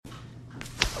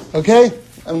Okay,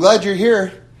 I'm glad you're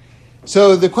here.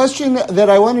 So the question that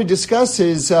I want to discuss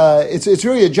is, it's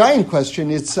really a giant question.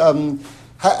 It's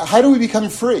how do we become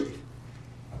free?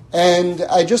 And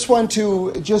I just want to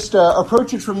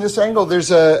approach it from this angle.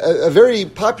 There's a very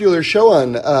popular show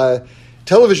on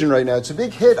television right now. It's a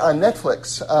big hit on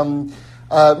Netflix.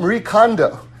 Marie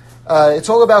Kondo. It's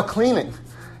all about cleaning.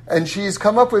 And she's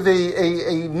come up with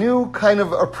a new kind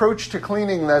of approach to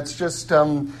cleaning that's just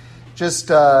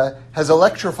has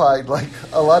electrified like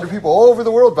a lot of people all over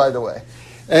the world, by the way.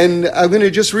 And I'm going to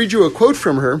just read you a quote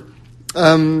from her,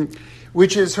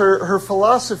 which is her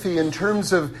philosophy in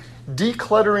terms of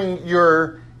decluttering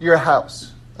your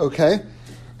house, okay?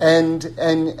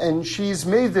 And she's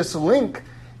made this link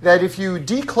that if you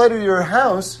declutter your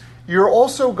house, you're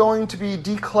also going to be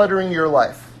decluttering your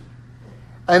life.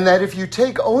 And that if you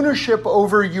take ownership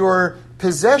over your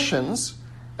possessions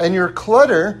and your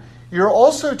clutter, you're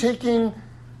also taking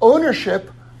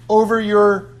ownership over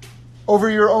your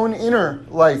own inner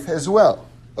life as well.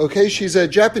 Okay, she's a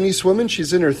Japanese woman.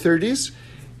 She's in her 30s.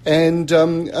 And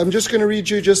I'm just going to read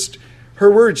you just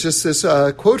her words, just this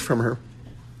quote from her.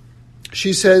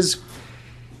 She says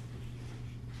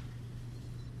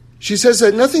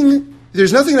that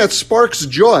there's nothing that sparks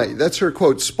joy, that's her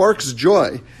quote, sparks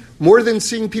joy, more than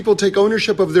seeing people take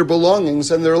ownership of their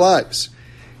belongings and their lives.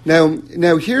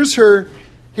 Now here's her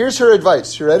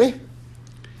advice. You ready?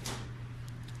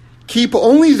 Keep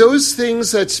only those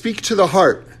things that speak to the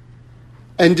heart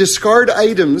and discard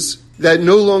items that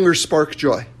no longer spark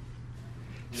joy.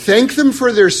 Thank them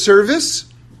for their service,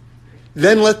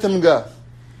 then let them go.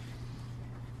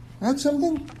 That's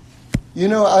something? You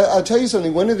know, I'll tell you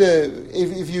something. One of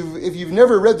if you've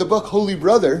never read the book Holy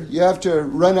Brother, you have to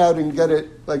run out and get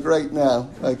it like right now.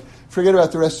 Like, forget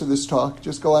about the rest of this talk.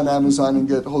 Just go on Amazon and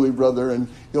get Holy Brother, and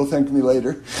you'll thank me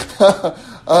later.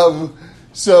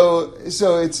 So it's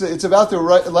about the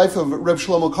life of Reb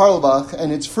Shlomo Carlebach,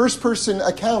 and it's first-person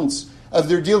accounts of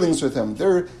their dealings with him.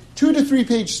 They're 2 to 3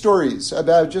 page stories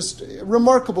about just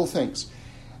remarkable things.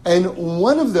 And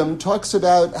one of them talks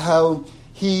about how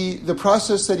the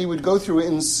process that he would go through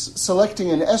in selecting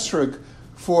an esrog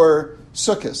for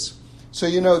Sukkot. So,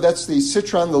 you know, that's the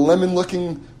citron, the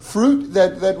lemon-looking fruit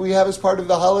that we have as part of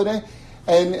the holiday.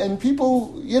 And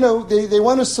people, you know, they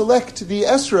want to select the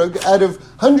esrog out of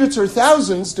hundreds or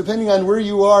thousands, depending on where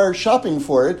you are shopping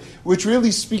for it, which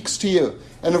really speaks to you.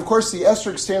 And, of course, the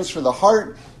esrog stands for the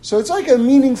heart. So it's like a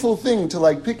meaningful thing to,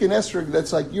 like, pick an esrog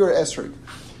that's like your esrog.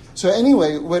 So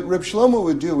anyway, what Reb Shlomo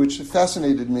would do, which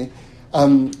fascinated me,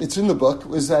 it's in the book,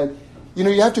 was that, you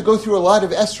know, you have to go through a lot of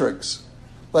esrogs.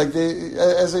 Like,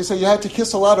 as they say, you have to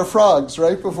kiss a lot of frogs,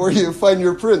 right, before you find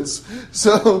your prince.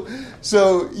 So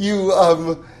you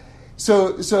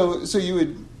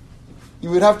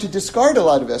would have to discard a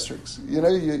lot of esrogs. You know,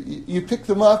 you pick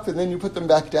them up and then you put them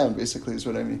back down, basically, is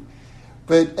what I mean.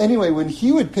 But anyway, when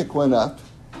he would pick one up,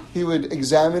 he would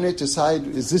examine it, decide,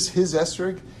 is this his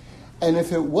esrog? And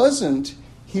if it wasn't,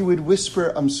 he would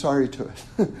whisper, I'm sorry to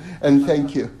it, and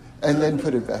thank you, and then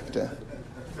put it back down,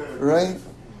 right?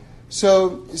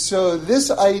 So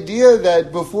this idea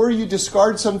that before you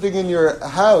discard something in your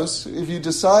house, if you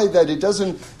decide that it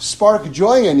doesn't spark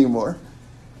joy anymore,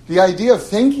 the idea of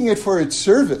thanking it for its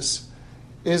service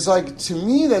is like, to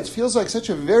me, that feels like such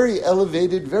a very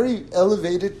elevated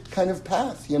kind of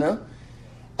path, you know?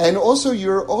 And also,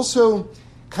 you're also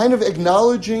kind of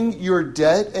acknowledging your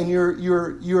debt, and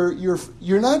you're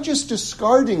not just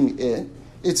discarding it.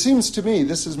 It seems to me,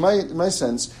 this is my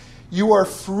sense, you are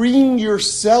freeing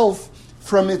yourself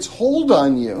from its hold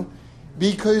on you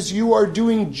because you are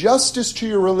doing justice to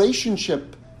your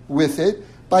relationship with it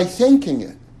by thanking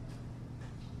it.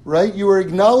 Right? You are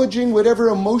acknowledging whatever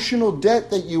emotional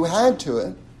debt that you had to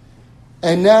it,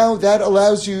 and now that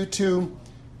allows you to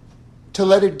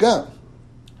let it go.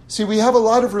 See, we have a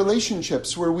lot of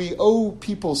relationships where we owe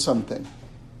people something.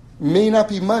 May not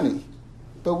be money,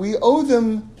 but we owe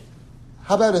them,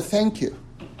 how about a thank you?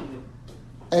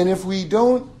 And if we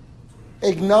don't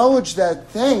acknowledge that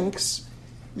thanks,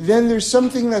 then there's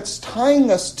something that's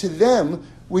tying us to them,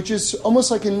 which is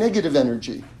almost like a negative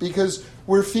energy, because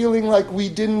we're feeling like we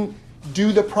didn't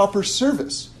do the proper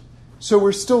service. So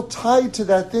we're still tied to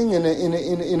that thing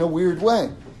in a weird way.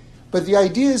 But the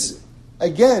idea is,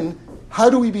 again, how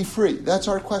do we be free? That's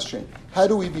our question. How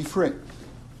do we be free?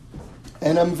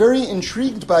 And I'm very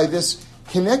intrigued by this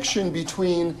connection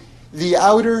between the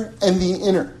outer and the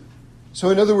inner. So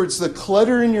in other words, the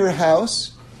clutter in your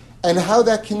house and how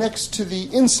that connects to the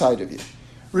inside of you.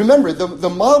 Remember, the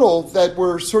model that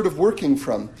we're sort of working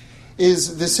from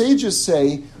is, the sages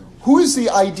say, who is the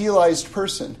idealized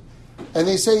person? And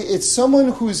they say it's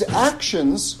someone whose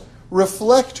actions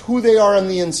reflect who they are on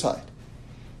the inside.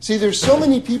 See, there's so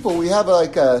many people, we have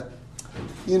like an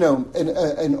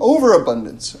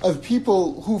overabundance of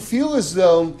people who feel as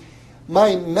though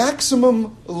my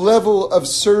maximum level of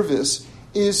service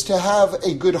is to have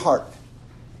a good heart.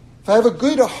 If I have a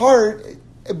good heart,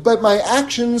 but my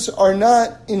actions are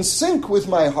not in sync with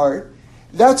my heart,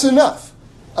 that's enough.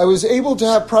 I was able to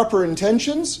have proper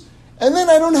intentions, and then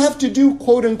I don't have to do,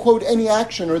 quote unquote, any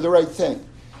action or the right thing.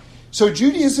 So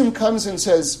Judaism comes and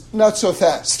says, not so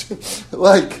fast.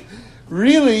 Like,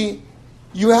 really,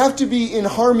 you have to be in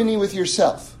harmony with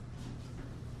yourself.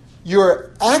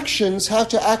 Your actions have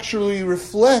to actually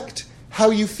reflect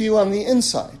how you feel on the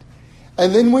inside.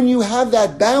 And then when you have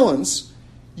that balance,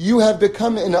 you have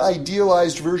become an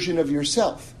idealized version of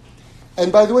yourself.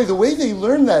 And by the way they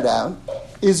learn that out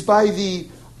is by the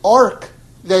ark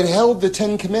that held the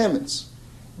Ten Commandments.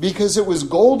 Because it was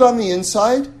gold on the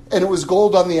inside and it was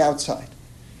gold on the outside.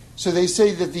 So they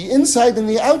say that the inside and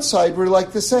the outside were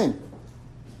like the same.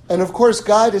 And of course,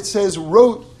 God, it says,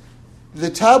 wrote the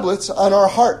tablets on our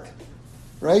heart.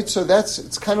 Right? So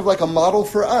it's kind of like a model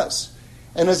for us.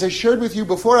 And as I shared with you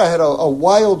before, I had a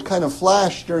wild kind of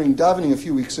flash during davening a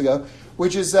few weeks ago,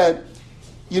 which is that,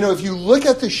 if you look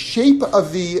at the shape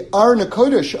of the Aron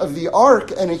HaKodesh, of the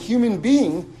ark, and a human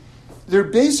being, they're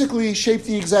basically shaped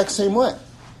the exact same way.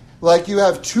 Like you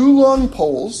have two long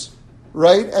poles,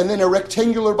 right, and then a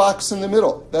rectangular box in the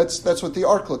middle. That's what the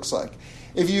ark looks like.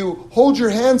 If you hold your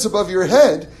hands above your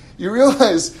head, you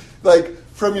realize, like,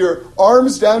 from your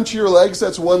arms down to your legs,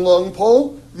 that's one long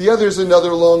pole. The other is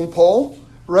another long pole,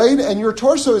 right? And your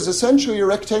torso is essentially a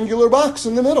rectangular box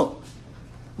in the middle.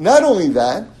 Not only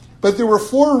that, but there were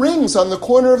 4 rings on the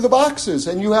corner of the boxes,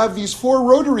 and you have these 4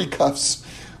 rotary cuffs,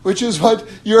 which is what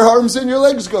your arms and your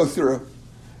legs go through.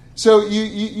 So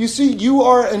you see, you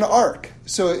are an ark.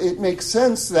 So it makes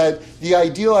sense that the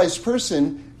idealized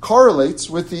person correlates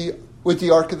with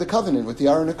the Ark of the Covenant, with the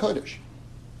Aron HaKodesh.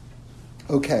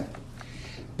 Okay.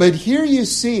 But here you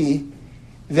see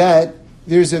that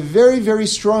there's a very, very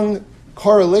strong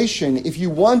correlation. If you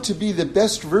want to be the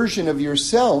best version of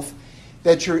yourself,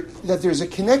 that there's a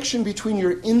connection between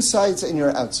your insides and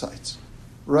your outsides,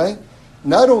 right?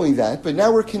 Not only that, but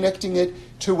now we're connecting it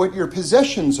to what your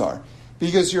possessions are,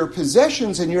 because your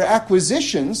possessions and your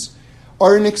acquisitions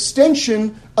are an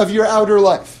extension of your outer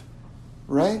life,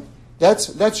 right?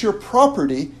 That's your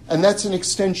property, and that's an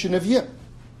extension of you,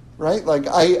 right? Like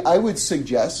I would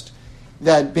suggest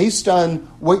that based on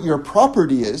what your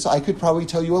property is, I could probably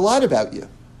tell you a lot about you,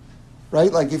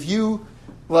 right? Like if you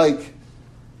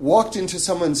walked into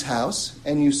someone's house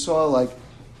and you saw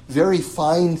very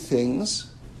fine things,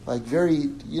 very,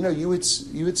 you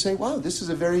would say, wow, this is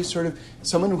a very sort of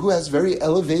someone who has very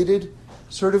elevated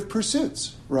sort of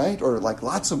pursuits, right? Or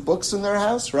lots of books in their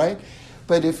house, right?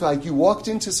 But if you walked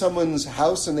into someone's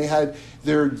house and they had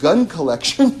their gun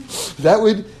collection, that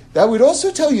would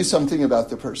also tell you something about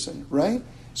the person, right?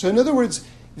 So in other words,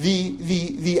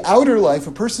 the outer life,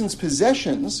 a person's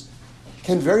possessions,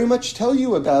 can very much tell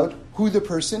you about who the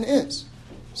person is.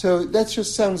 So that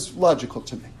just sounds logical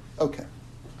to me. Okay.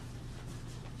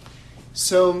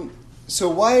 So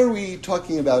why are we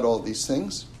talking about all these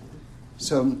things?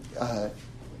 So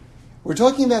we're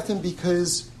talking about them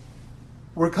because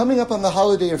we're coming up on the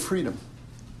holiday of freedom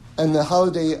and the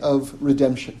holiday of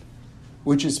redemption,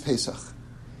 which is Pesach.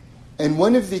 And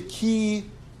one of the key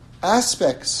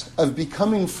aspects of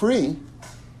becoming free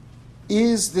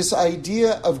is this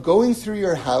idea of going through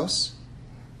your house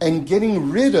and getting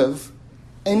rid of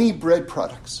any bread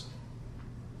products.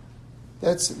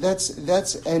 And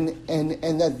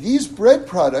that these bread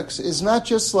products is not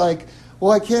just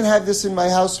I can't have this in my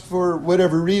house for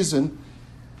whatever reason,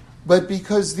 but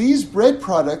because these bread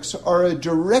products are a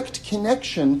direct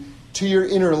connection to your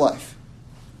inner life.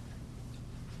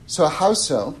 So how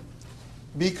so?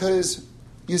 Because,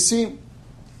 you see,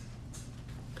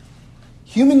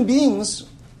 human beings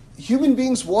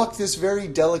walk this very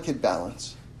delicate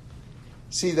balance.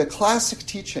 See, the classic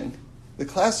teaching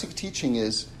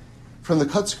is, from the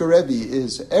Kotzker Rebbe,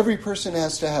 is every person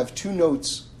has to have 2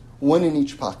 notes, one in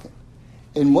each pocket.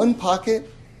 In one pocket,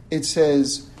 it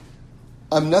says,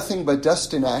 I'm nothing but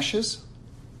dust and ashes.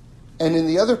 And in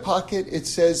the other pocket, it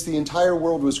says, the entire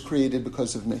world was created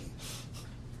because of me.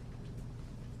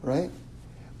 Right?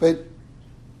 But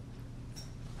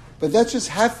that's just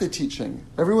half the teaching.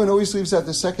 Everyone always leaves out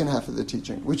the second half of the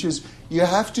teaching, which is you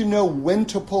have to know when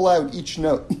to pull out each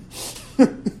note.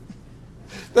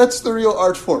 That's the real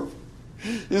art form.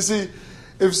 You see,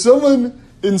 if someone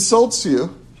insults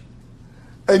you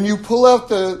and you pull out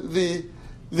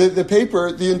the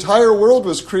paper, the entire world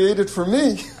was created for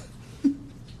me,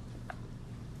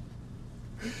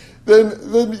 then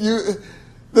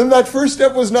that first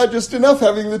step was not just enough,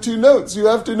 having the two notes. You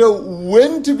have to know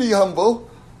when to be humble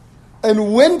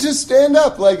and when to stand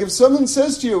up. Like if someone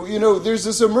says to you, there's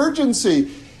this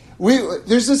emergency,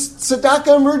 there's this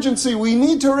tzedakah emergency, we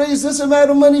need to raise this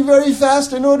amount of money very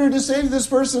fast in order to save this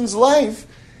person's life,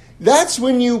 that's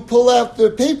when you pull out the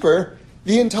paper,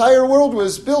 the entire world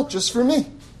was built just for me.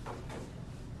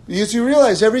 Because you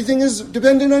realize everything is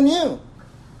dependent on you.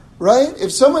 Right?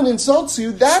 If someone insults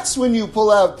you, that's when you pull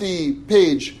out the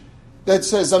page that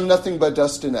says, I'm nothing but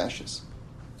dust and ashes.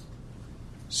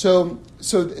 So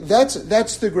that's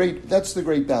the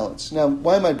great balance. Now,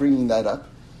 why am I bringing that up?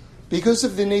 Because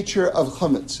of the nature of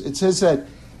chametz. It says that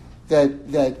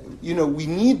we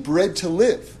need bread to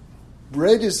live.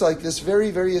 Bread is like this very,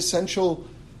 very essential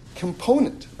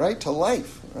component, right, to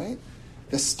life, right?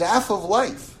 The staff of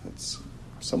life. That's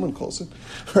someone calls it,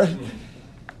 right?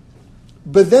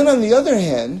 But then on the other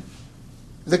hand,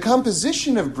 the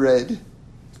composition of bread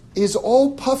is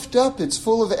all puffed up, it's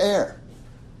full of air.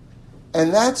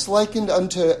 And that's likened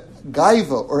unto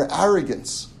gaiva, or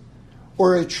arrogance,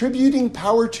 or attributing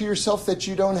power to yourself that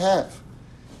you don't have.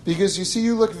 Because you see,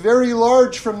 you look very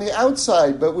large from the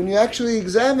outside, but when you actually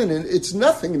examine it, it's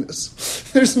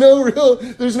nothingness. There's no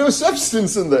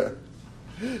substance in there.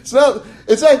 It's not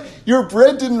your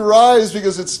bread didn't rise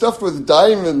because it's stuffed with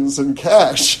diamonds and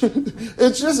cash.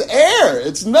 It's just air.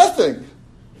 It's nothing.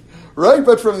 Right?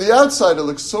 But from the outside it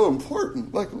looks so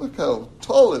important. Like, look how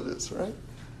tall it is, right?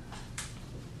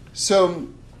 So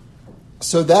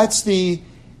that's the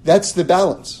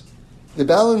balance. The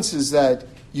balance is that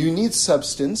you need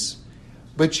substance,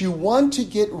 but you want to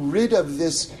get rid of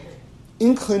this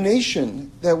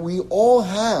inclination that we all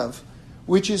have,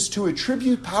 which is to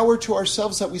attribute power to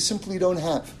ourselves that we simply don't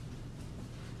have.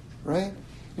 Right?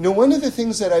 One of the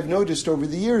things that I've noticed over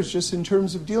the years, just in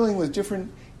terms of dealing with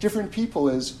different people,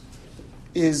 is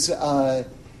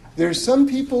there's some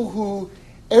people who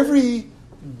every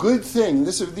good thing,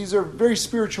 these are very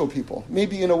spiritual people,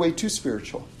 maybe in a way too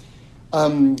spiritual.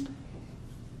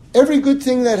 Every good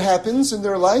thing that happens in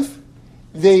their life,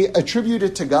 they attribute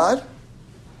it to God.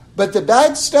 But the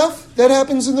bad stuff that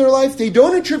happens in their life, they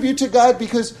don't attribute to God,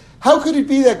 because how could it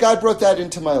be that God brought that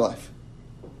into my life?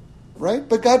 Right?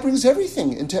 But God brings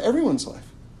everything into everyone's life.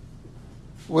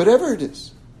 Whatever it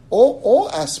is. All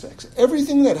aspects.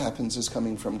 Everything that happens is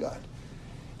coming from God.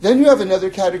 Then you have another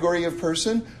category of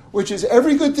person, which is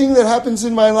every good thing that happens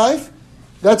in my life,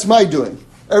 that's my doing.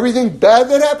 Everything bad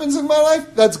that happens in my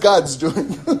life, that's God's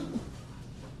doing.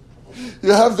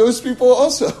 You have those people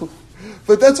also.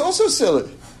 But that's also silly.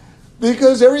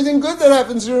 Because everything good that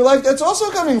happens in your life, that's also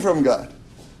coming from God.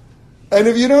 And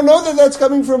if you don't know that that's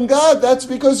coming from God, that's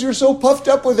because you're so puffed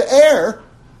up with air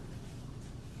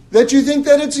that you think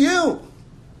that it's you.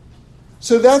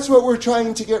 So that's what we're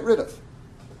trying to get rid of.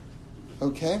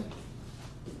 Okay?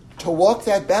 To walk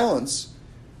that balance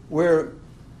where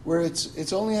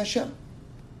it's only Hashem.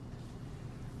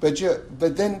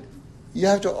 But then you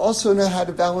have to also know how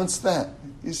to balance that.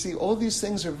 You see, all these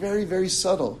things are very, very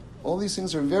subtle. All these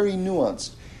things are very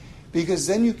nuanced, because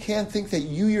then you can't think that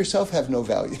you yourself have no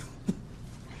value.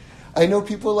 I know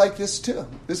people like this too.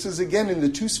 This is again in the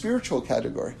too spiritual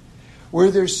category, where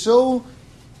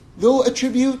they'll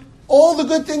attribute all the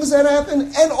good things that happen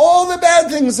and all the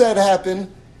bad things that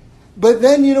happen, but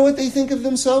then you know what they think of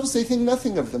themselves? They think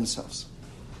nothing of themselves.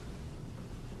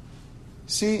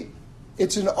 See,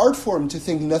 it's an art form to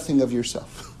think nothing of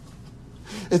yourself.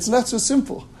 It's not so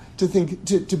simple to think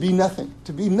to be nothing.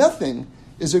 To be nothing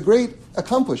is a great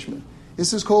accomplishment.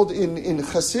 This is called in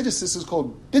Chassidus. This is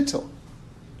called bittul.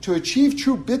 To achieve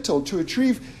true bittul, to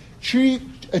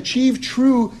achieve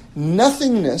true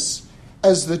nothingness,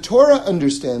 as the Torah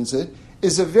understands it,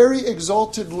 is a very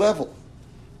exalted level.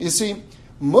 You see,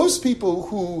 most people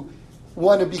who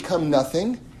want to become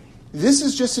nothing, this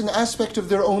is just an aspect of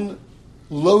their own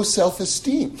low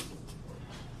self-esteem.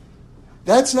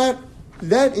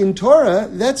 That in Torah,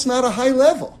 that's not a high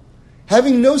level.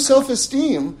 Having no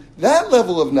self-esteem, that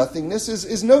level of nothingness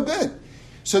is no good.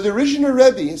 So the Rishner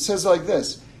Rebbe says like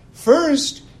this: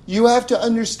 first, you have to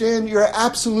understand your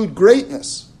absolute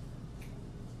greatness.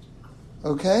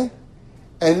 Okay?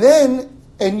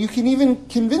 And you can even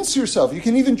convince yourself, you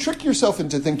can even trick yourself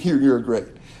into thinking you're great.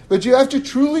 But you have to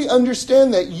truly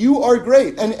understand that you are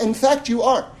great. And in fact, you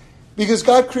are. Because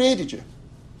God created you.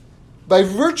 By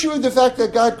virtue of the fact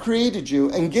that God created you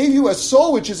and gave you a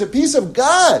soul which is a piece of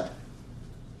God,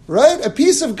 right? A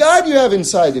piece of God you have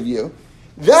inside of you.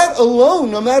 That alone,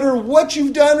 no matter what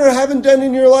you've done or haven't done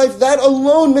in your life, that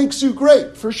alone makes you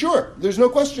great, for sure. There's no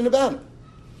question about it.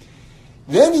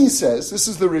 Then he says, this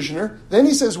is the Rishner, then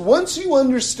he says, once you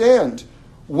understand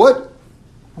what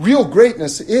real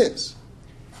greatness is.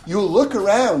 You'll look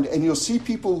around and you'll see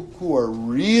people who are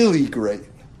really great.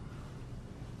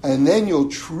 And then you'll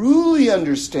truly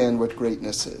understand what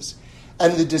greatness is.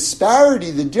 And the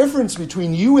disparity, the difference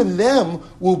between you and them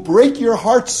will break your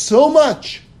heart so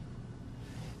much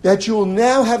that you'll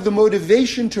now have the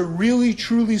motivation to really,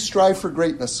 truly strive for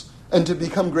greatness and to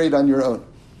become great on your own.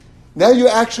 Now you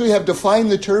actually have defined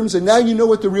the terms, and now you know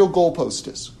what the real goalpost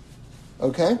is.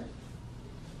 Okay?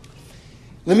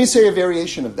 Let me say a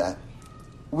variation of that,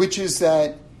 which is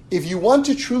that if you want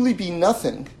to truly be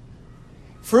nothing,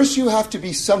 first you have to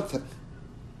be something.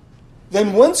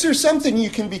 Then once you're something,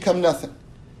 you can become nothing.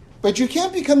 But you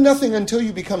can't become nothing until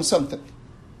you become something.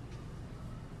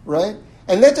 Right?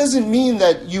 And that doesn't mean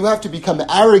that you have to become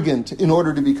arrogant in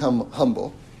order to become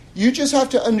humble. You just have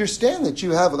to understand that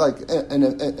you have like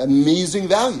an amazing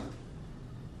value.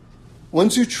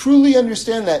 Once you truly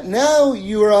understand that, now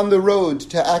you are on the road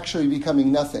to actually becoming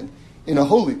nothing in a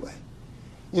holy way.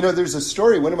 You know, there's a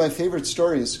story, one of my favorite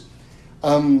stories.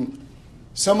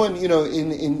 Someone, you know,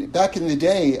 back in the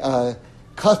day,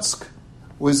 Kutsk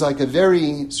was like a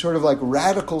very sort of like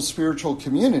radical spiritual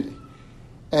community.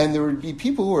 And there would be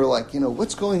people who were like, you know,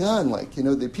 what's going on? Like, you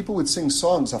know, the people would sing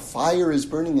songs, a fire is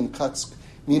burning in Kutsk,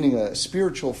 meaning a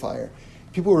spiritual fire.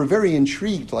 People were very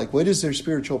intrigued, like, what is their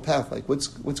spiritual path? Like, what's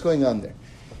going on there?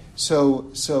 So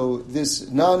this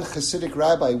non-Hasidic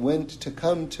rabbi went to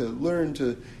come to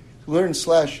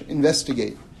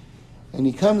learn/investigate. And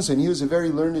he comes, and he was a very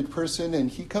learned person, and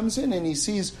he comes in and he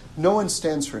sees no one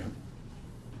stands for him.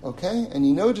 Okay? And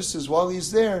he notices while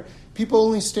he's there, people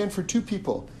only stand for two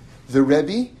people. The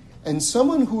Rebbe and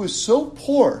someone who was so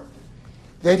poor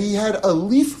that he had a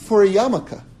leaf for a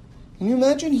yarmulke. Can you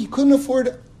imagine? He couldn't afford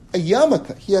a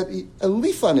yarmulke. He had a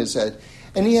leaf on his head,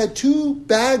 and he had 2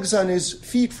 bags on his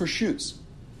feet for shoes.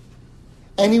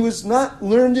 And he was not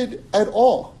learned at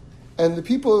all. And the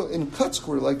people in Kutsk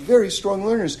were like very strong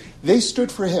learners. They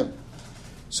stood for him.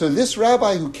 So this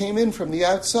rabbi who came in from the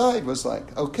outside was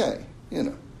like, okay, you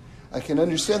know, I can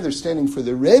understand they're standing for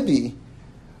the Rebbe,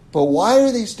 but why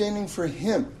are they standing for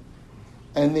him?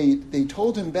 And they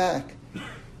told him back,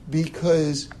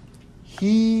 because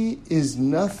he is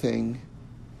nothing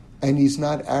and he's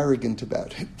not arrogant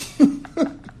about it.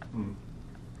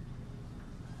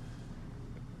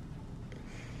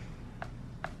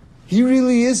 He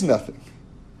really is nothing.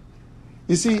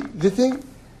 You see, the thing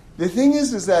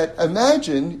is that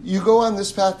imagine you go on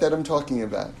this path that I'm talking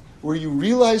about, where you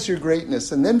realize your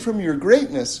greatness, and then from your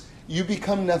greatness, you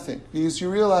become nothing, because you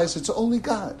realize it's only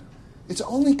God. It's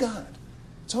only God.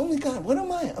 It's only God. What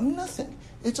am I? I'm nothing.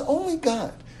 It's only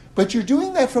God. But you're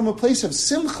doing that from a place of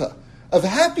simcha, of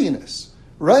happiness,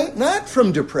 right? Not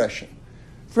from depression.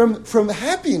 From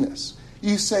happiness.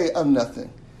 You say, I'm nothing.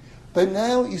 But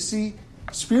now, you see,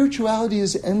 spirituality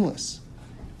is endless.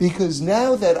 Because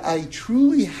now that I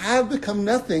truly have become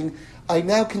nothing, I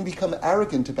now can become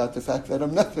arrogant about the fact that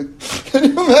I'm nothing. Can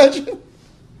you imagine?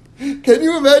 Can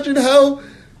you imagine how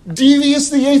devious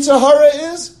the Yetzer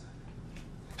Hara is?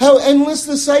 How endless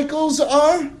the cycles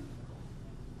are?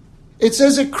 It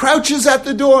says it crouches at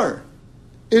the door.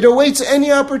 It awaits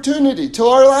any opportunity till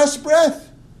our last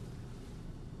breath.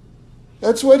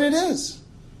 That's what it is.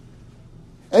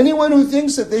 Anyone who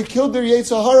thinks that they killed their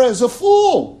Yetzer Hara is a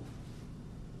fool.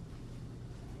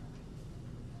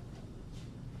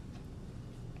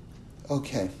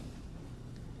 Okay.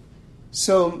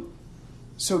 So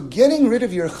getting rid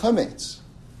of your chametz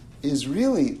is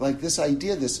really like this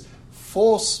idea, this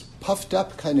false, puffed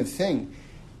up kind of thing.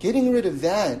 Getting rid of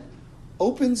that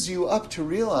opens you up to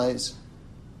realize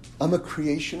I'm a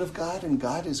creation of God and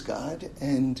God is God,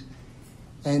 and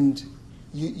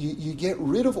you get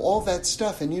rid of all that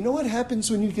stuff. And you know what happens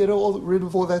when you get rid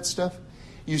of all that stuff?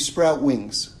 You sprout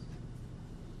wings.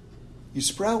 You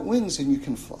sprout wings and you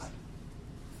can fly.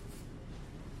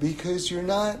 Because you're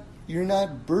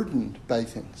not burdened by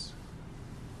things.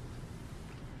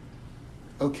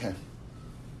 Okay.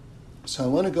 So I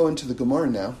want to go into the Gemara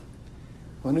now.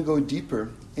 I want to go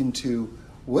deeper into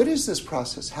what is this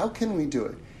process? How can we do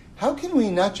it? How can we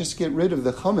not just get rid of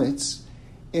the chametz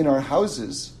in our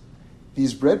houses,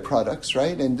 these bread products,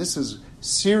 right? And this is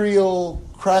cereal,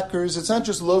 crackers. It's not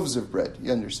just loaves of bread,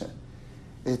 you understand.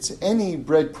 It's any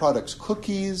bread products,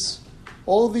 cookies.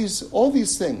 All these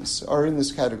things are in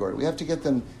this category. We have to get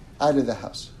them out of the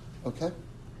house. Okay?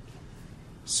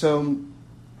 So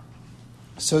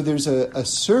there's a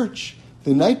search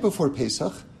the night before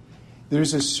Pesach.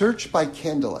 There's a search by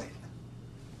candlelight.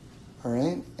 All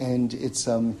right? And it's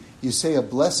you say a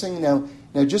blessing. Now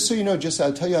just so you know,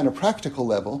 I'll tell you on a practical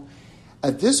level,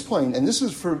 at this point, and this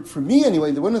is for me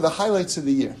anyway, one of the highlights of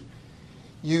the year.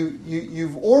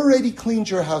 you've already cleaned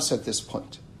your house at this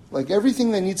point. Like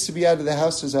everything that needs to be out of the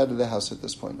house is out of the house at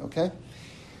this point, okay?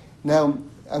 Now,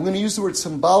 I'm going to use the word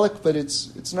symbolic, but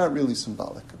it's not really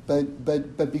symbolic.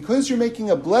 But because you're making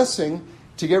a blessing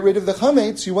to get rid of the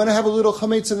chametz, you want to have a little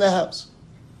chametz in the house,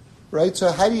 right?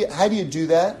 So how do you do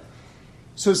that?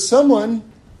 So someone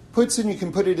puts in, you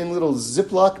can put it in little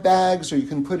Ziploc bags, or you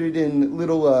can put it in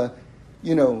little,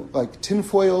 like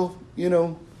tinfoil,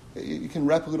 you can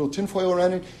wrap a little tinfoil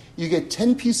around it. You get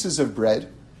 10 pieces of bread.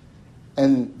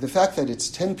 And the fact that it's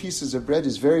 10 pieces of bread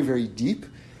is very, very deep,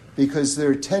 because there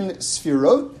are 10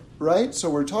 sfirot, right? So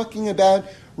we're talking about,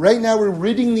 right now we're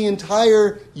ridding the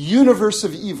entire universe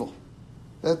of evil.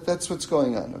 That's what's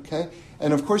going on, okay?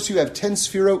 And of course you have 10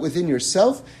 sfirot within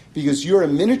yourself, because you're a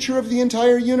miniature of the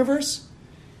entire universe.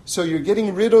 So you're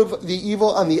getting rid of the evil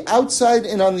on the outside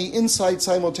and on the inside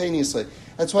simultaneously.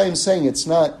 That's why I'm saying it's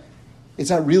not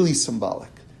really symbolic.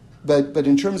 But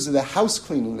in terms of the house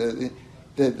cleaning,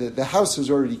 the house is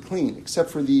already clean,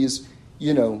 except for these,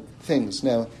 things.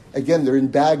 Now, again, they're in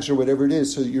bags or whatever it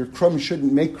is, so that your crumbs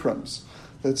shouldn't make crumbs.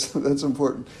 That's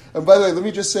important. And by the way, let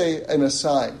me just say an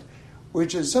aside,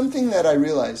 which is something that I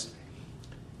realized.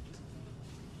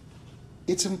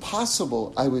 It's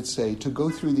impossible, I would say, to go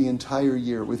through the entire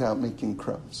year without making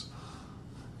crumbs.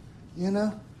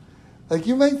 Like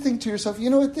you might think to yourself, you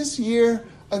know what, this year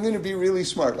I'm going to be really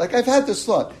smart. Like I've had this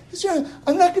thought. This year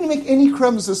I'm not going to make any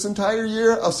crumbs this entire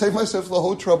year. I'll save myself the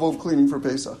whole trouble of cleaning for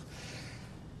Pesach.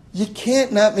 You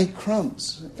can't not make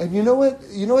crumbs. And you know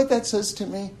what that says to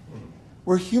me?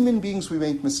 We're human beings, we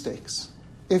make mistakes.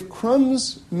 If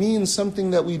crumbs mean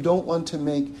something that we don't want to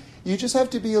make, you just have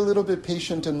to be a little bit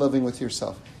patient and loving with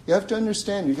yourself. You have to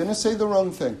understand, you're going to say the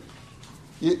wrong thing.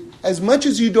 As much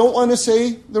as you don't want to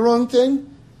say the wrong thing,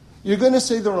 you're going to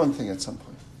say the wrong thing at some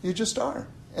point. You just are.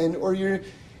 Or you're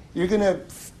going to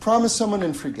promise someone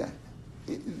and forget.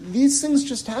 These things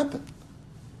just happen.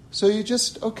 So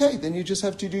then you just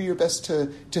have to do your best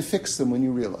to fix them when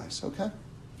you realize, okay?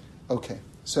 Okay,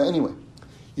 so anyway,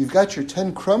 you've got your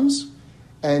 10 crumbs,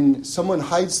 and someone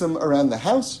hides them around the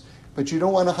house, but you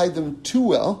don't want to hide them too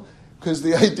well, because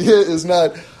the idea is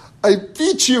not, I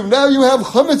beat you, now you have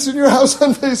chametz in your house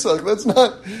on Pesach. That's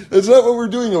not what we're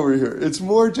doing over here. It's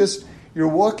more just, you're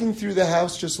walking through the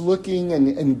house, just looking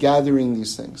and gathering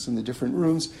these things in the different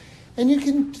rooms. And you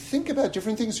can think about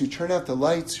different things. You turn out the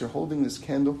lights, you're holding this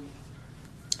candle.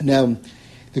 Now,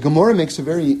 the Gemara makes a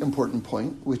very important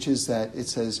point, which is that it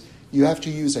says you have to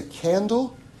use a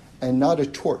candle and not a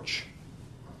torch.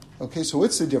 Okay, so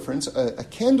what's the difference? A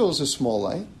candle is a small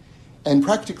light, and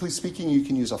practically speaking, you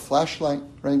can use a flashlight,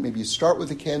 right? Maybe you start with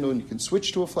a candle and you can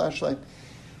switch to a flashlight.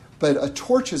 But a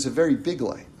torch is a very big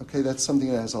light, okay? That's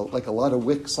something that has a lot of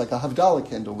wicks, like a Havdalah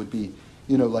candle would be,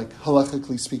 like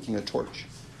halakhically speaking, a torch,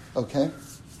 okay?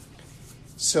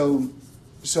 So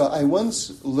I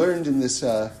once learned in this,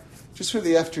 just for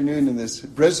the afternoon, in this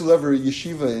Breslover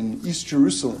yeshiva in East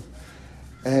Jerusalem,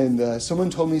 and someone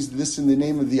told me this in the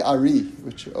name of the Ari,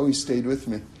 which always stayed with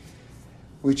me,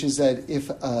 which is that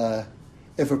if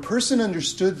a person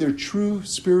understood their true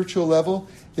spiritual level,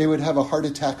 they would have a heart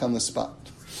attack on the spot.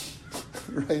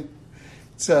 Right?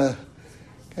 It's a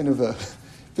kind of a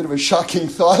bit of a shocking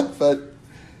thought, but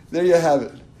there you have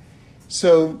it.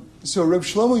 So Reb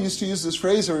Shlomo used to use this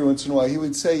phrase every once in a while. He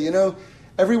would say,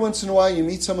 every once in a while you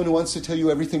meet someone who wants to tell you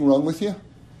everything wrong with you,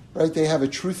 right? They have a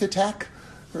truth attack,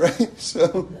 right?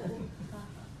 So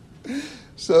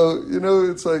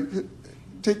it's like,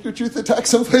 take your truth attack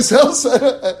someplace else.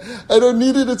 I don't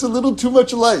need it. It's a little too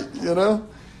much light,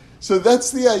 So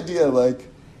that's the idea, like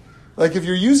if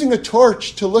you're using a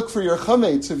torch to look for your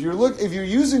chametz, if you're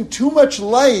using too much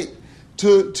light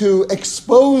to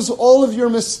expose all of your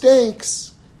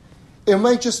mistakes, it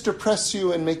might just depress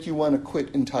you and make you want to quit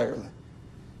entirely,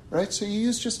 right? So you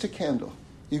use just a candle.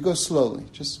 You go slowly,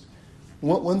 just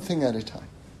one thing at a time.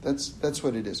 That's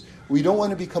what it is. We don't want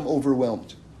to become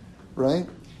overwhelmed, right?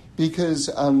 Because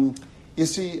you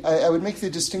see, I would make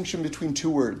the distinction between two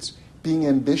words: being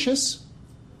ambitious.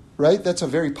 Right? That's a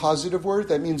very positive word.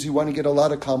 That means you want to get a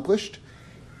lot accomplished.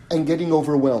 And getting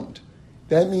overwhelmed.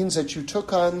 That means that you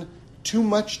took on too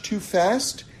much too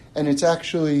fast, and it's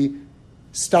actually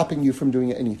stopping you from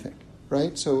doing anything.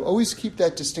 Right? So always keep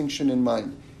that distinction in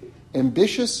mind.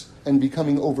 Ambitious and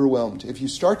becoming overwhelmed. If you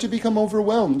start to become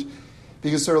overwhelmed,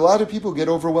 because there are a lot of people who get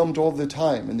overwhelmed all the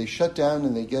time, and they shut down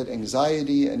and they get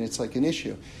anxiety, and it's like an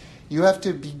issue. You have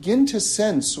to begin to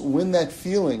sense when that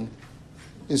feeling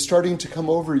is starting to come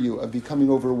over you of becoming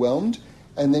overwhelmed,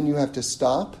 and then you have to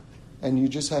stop, and you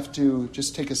just have to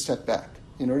take a step back.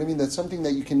 You know what I mean? That's something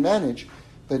that you can manage,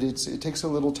 but it takes a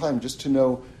little time just to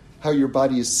know how your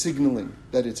body is signaling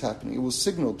that it's happening. It will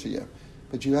signal to you,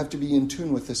 but you have to be in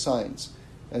tune with the signs,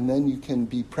 and then you can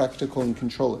be practical and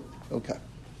control it. Okay.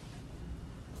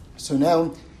 So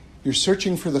now you're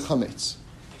searching for the chametz.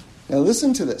 Now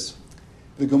listen to this.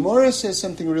 The Gemara says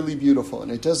something really beautiful,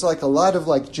 and it does like a lot of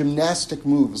like gymnastic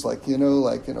moves, like in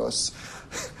the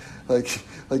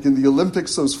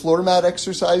Olympics, those floor mat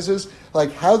exercises,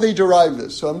 like how they derive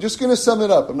this. So I'm just going to sum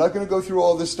it up. I'm not going to go through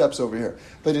all the steps over here.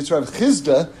 But it's Rav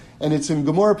Chizda, and it's in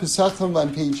Gemara Pesachim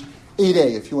on page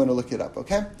 8a, if you want to look it up,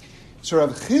 okay? So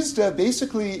Rav Chizda,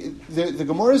 basically, the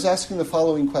Gemara is asking the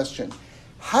following question.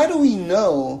 How do we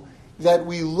know that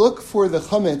we look for the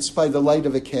chametz by the light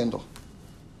of a candle?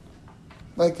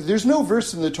 Like, there's no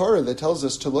verse in the Torah that tells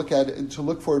us to look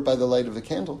for it by the light of a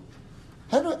candle.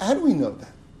 How do we know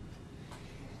that?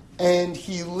 And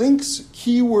he links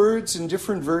keywords in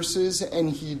different verses, and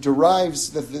he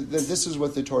derives that this is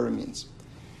what the Torah means.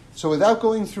 So without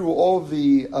going through all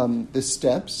the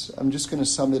steps, I'm just going to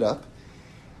sum it up.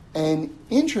 And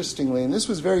interestingly, and this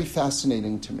was very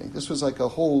fascinating to me, this was like a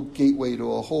whole gateway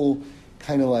to a whole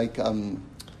kind of like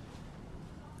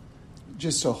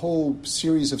just a whole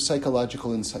series of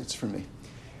psychological insights for me,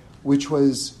 which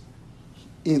was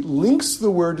it links the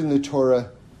word in the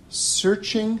Torah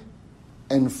searching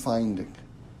and finding,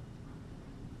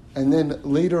 and then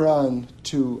later on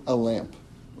to a lamp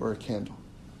or a candle.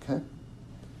 Okay?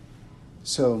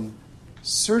 So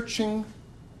searching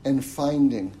and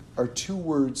finding are two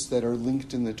words that are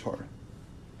linked in the Torah.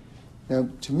 Now,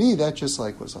 to me, that just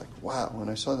was like, wow. When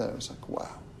I saw that, I was like,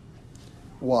 wow.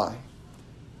 Why?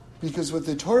 Because what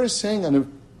the Torah is saying on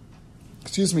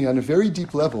a very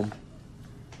deep level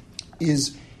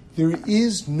is there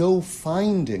is no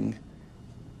finding,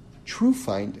 true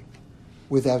finding,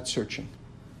 without searching.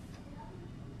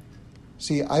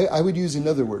 See, I would use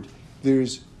another word.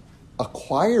 There's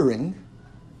acquiring,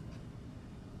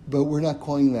 but we're not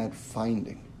calling that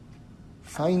finding.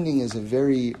 Finding is a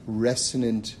very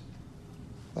resonant,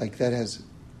 like that has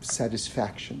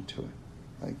satisfaction to it.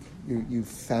 Like you've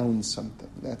found something.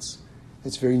 That's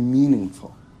very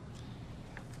meaningful.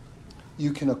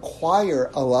 You can acquire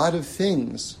a lot of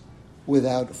things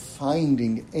without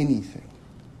finding anything.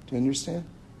 Do you understand?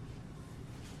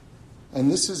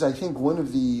 And this is, I think, one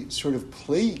of the sort of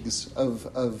plagues of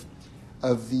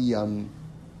the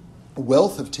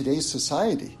wealth of today's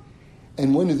society.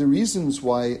 And one of the reasons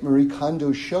why Marie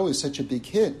Kondo's show is such a big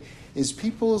hit is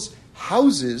people's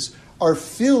houses are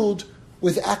filled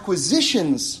with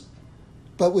acquisitions,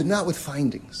 but not with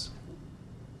findings.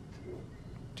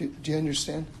 Do you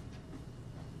understand?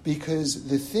 Because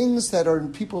the things that are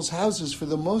in people's houses, for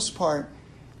the most part,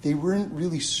 they weren't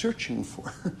really searching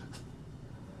for.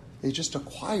 They just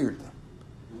acquired them.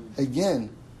 Again,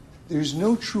 there's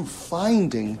no true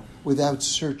finding without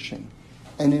searching.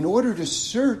 And in order to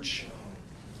search,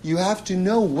 you have to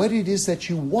know what it is that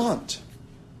you want.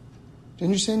 Do you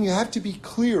understand? You have to be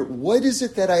clear. What is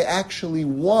it that I actually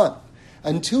want?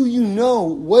 Until you know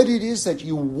what it is that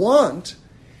you want,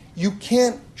 you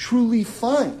can't truly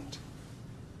find.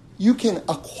 You can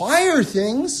acquire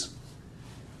things,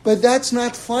 but that's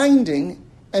not finding.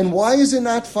 And why is it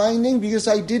not finding? Because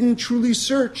I didn't truly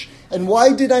search. And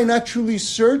why did I not truly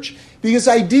search? Because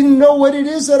I didn't know what it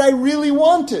is that I really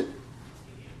wanted.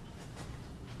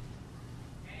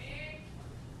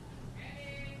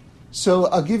 So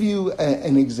I'll give you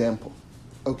an example,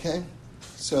 okay?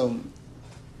 So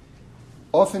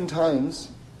oftentimes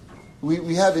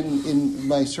we have in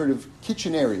my sort of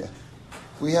kitchen area,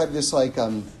 we have this like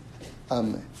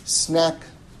snack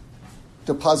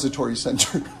depository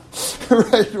center,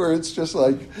 right? Where it's just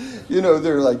like,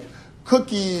 they're like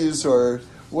cookies or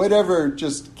whatever,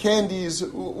 just candies,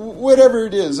 whatever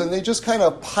it is, and they just kind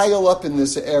of pile up in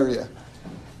this area.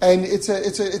 And it's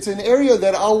an area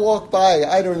that I'll walk by,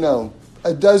 I don't know,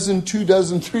 a dozen, 2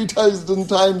 dozen, 3 dozen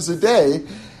times a day.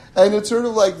 And it's sort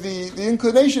of like the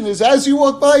inclination is as you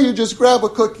walk by, you just grab a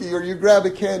cookie or you grab a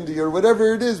candy or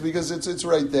whatever it is because it's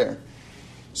right there.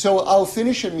 So I'll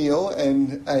finish a meal,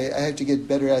 and I have to get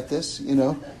better at this,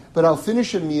 but I'll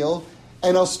finish a meal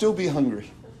and I'll still be hungry.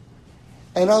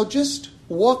 And I'll just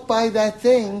walk by that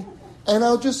thing and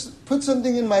I'll just put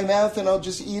something in my mouth and I'll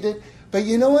just eat it. But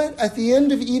you know what? At the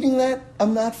end of eating that,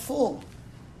 I'm not full.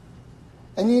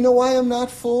 And you know why I'm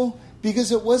not full?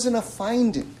 Because it wasn't a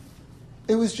finding.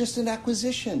 It was just an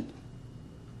acquisition.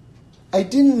 I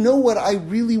didn't know what I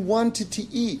really wanted to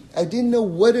eat. I didn't know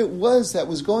what it was that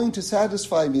was going to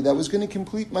satisfy me, that was going to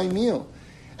complete my meal.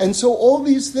 And so all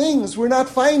these things were not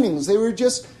findings. They were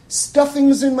just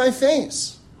stuffings in my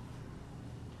face.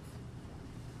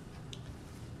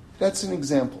 That's an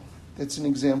example. That's an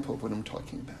example of what I'm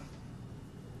talking about.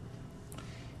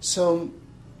 So,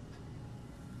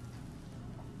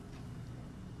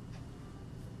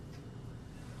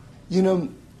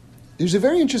 there's a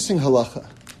very interesting halacha,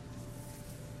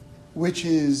 which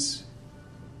is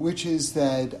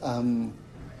that,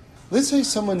 let's say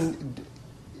someone,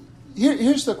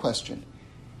 here's the question.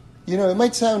 It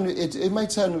might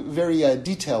sound very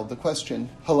detailed, the question,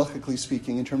 halachically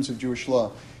speaking, in terms of Jewish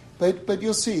law, but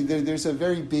you'll see there's a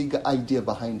very big idea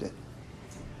behind it.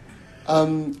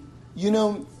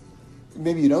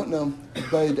 Maybe you don't know,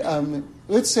 but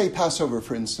let's say Passover,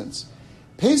 for instance.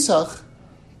 Pesach,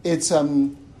 it's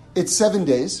 7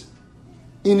 days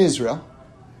in Israel,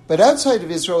 but outside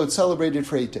of Israel, it's celebrated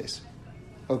for 8 days.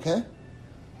 Okay?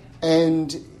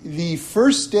 And the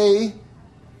first day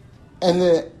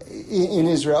in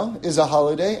Israel is a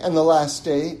holiday, and the last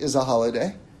day is a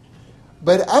holiday.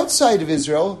 But outside of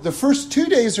Israel, the first 2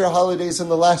 days are holidays,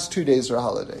 and the last 2 days are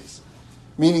holidays,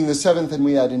 meaning the seventh and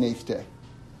we add an eighth day.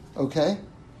 Okay?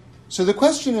 So the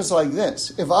question is like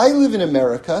this. If I live in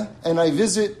America and I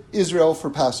visit Israel for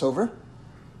Passover,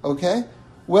 okay,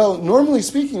 well, normally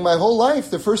speaking, my whole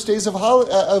life, the first days of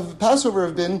Passover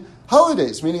have been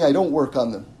holidays, meaning I don't work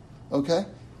on them. Okay?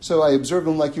 So I observe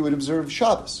them like you would observe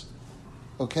Shabbos.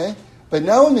 Okay? But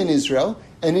now I'm in Israel,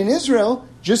 and in Israel,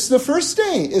 just the first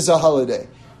day is a holiday.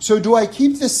 So do I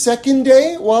keep the second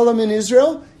day while I'm in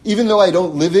Israel, even though I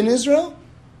don't live in Israel?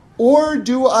 Or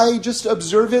do I just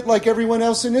observe it like everyone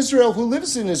else in Israel who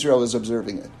lives in Israel is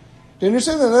observing it? Do you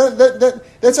understand that?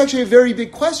 That's actually a very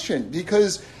big question,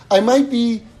 because I might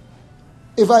be,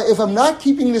 if I'm not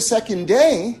keeping the second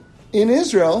day in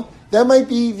Israel, that might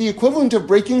be the equivalent of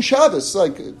breaking Shabbos,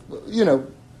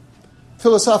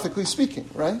 philosophically speaking,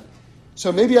 right?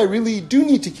 So maybe I really do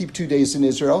need to keep 2 days in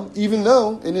Israel, even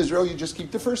though in Israel you just keep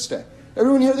the first day.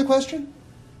 Everyone hear the question?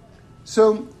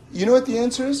 So, you know what the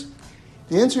answer is?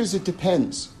 The answer is it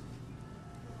depends.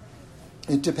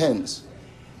 It depends.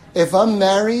 If I'm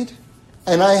married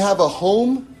and I have a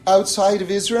home outside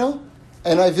of Israel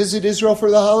and I visit Israel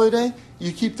for the holiday,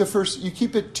 you keep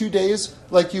it 2 days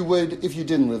like you would if you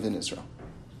didn't live in Israel.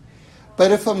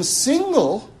 But if I'm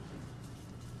single,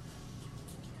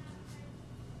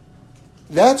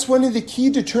 that's one of the key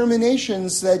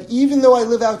determinations that even though I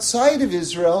live outside of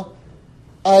Israel,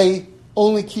 I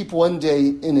only keep 1 day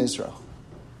in Israel.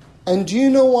 And do you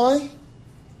know why?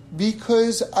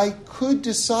 Because I could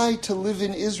decide to live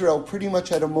in Israel pretty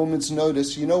much at a moment's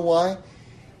notice. You know why?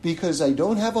 Because I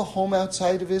don't have a home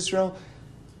outside of Israel,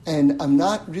 and I'm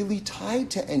not really tied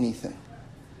to anything.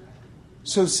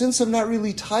 So since I'm not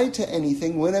really tied to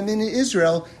anything, when I'm in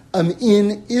Israel, I'm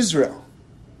in Israel.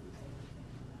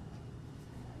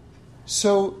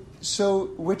 So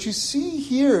what you see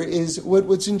here is,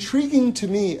 what's intriguing to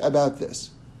me about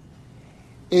this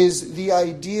is the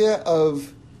idea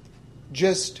of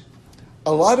just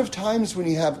a lot of times when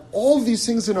you have all these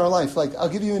things in our life, like I'll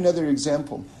give you another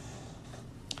example.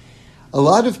 A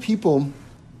lot of people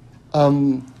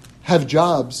have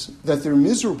jobs that they're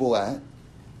miserable at,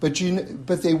 but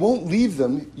they won't leave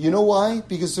them. You know why?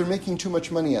 Because they're making too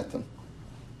much money at them.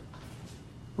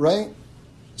 Right?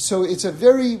 So it's a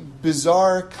very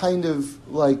bizarre kind of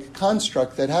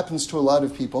construct that happens to a lot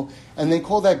of people, and they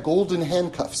call that golden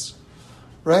handcuffs.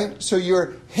 Right? So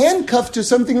you're handcuffed to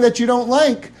something that you don't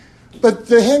like, but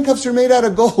the handcuffs are made out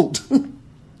of gold.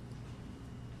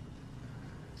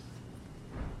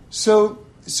 So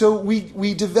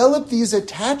we develop these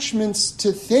attachments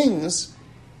to things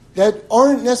that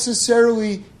aren't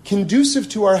necessarily conducive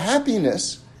to our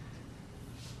happiness,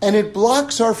 and it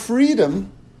blocks our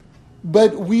freedom,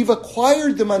 but we've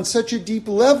acquired them on such a deep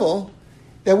level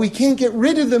that we can't get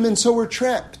rid of them, and so we're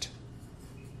trapped.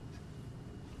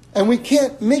 And we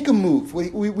can't make a move. We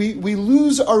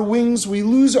lose our wings, we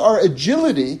lose our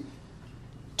agility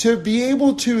to be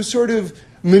able to sort of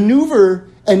maneuver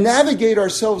and navigate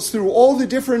ourselves through all the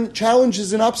different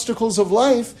challenges and obstacles of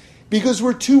life because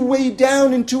we're too weighed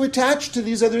down and too attached to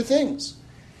these other things.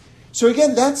 So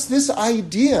again, that's this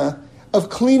idea of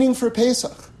cleaning for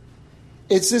Pesach.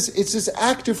 It's this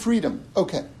act of freedom.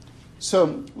 Okay,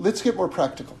 so let's get more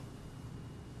practical.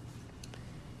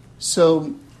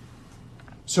 So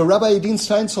Rabbi Adin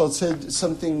Steinsaltz said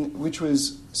something which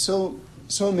was so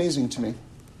amazing to me.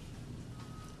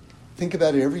 Think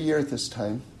about it every year at this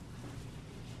time.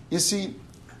 You see,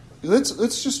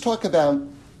 let's just talk about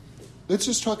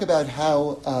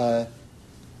how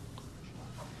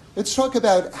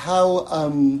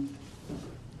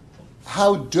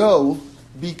dough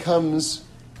becomes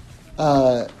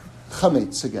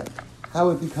chametz again, how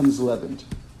it becomes leavened.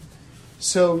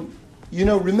 So,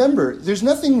 remember, there's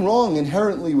nothing wrong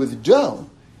inherently with dough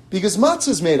because matzah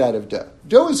is made out of dough.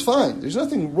 Dough is fine. There's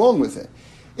nothing wrong with it.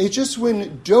 It's just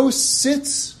when dough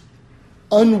sits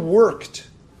unworked.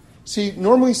 See,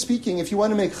 normally speaking, if you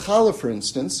want to make challah, for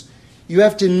instance, you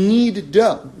have to knead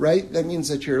dough, right? That means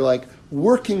that you're like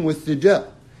working with the dough.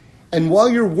 And while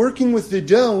you're working with the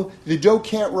dough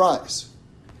can't rise.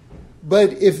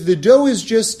 But if the dough is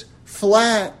just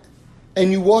flat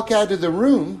and you walk out of the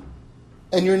room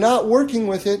and you're not working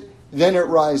with it, then it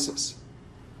rises.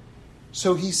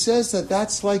 So he says that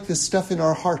that's like the stuff in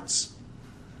our hearts.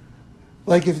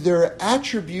 Like if there are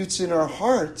attributes in our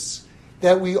hearts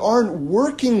that we aren't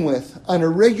working with on a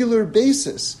regular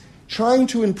basis, trying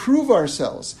to improve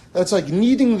ourselves. That's like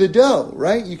kneading the dough,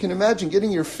 right? You can imagine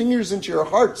getting your fingers into your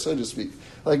heart, so to speak.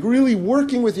 Like really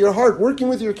working with your heart, working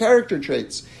with your character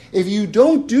traits. If you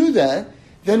don't do that,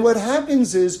 then what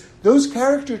happens is those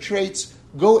character traits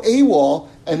go AWOL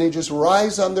and they just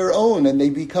rise on their own and they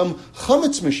become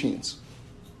chametz machines.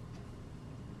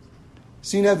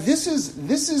 See, now this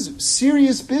is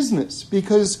serious business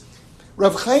because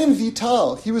Rav Chaim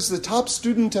Vital, he was the top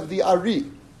student of the Ari.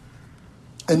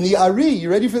 And the Ari, you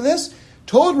ready for this?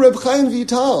 Told Rav Chaim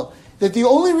Vital that the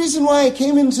only reason why I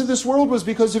came into this world was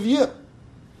because of you.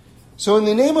 So in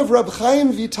the name of Rav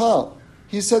Chaim Vital,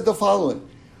 he said the following: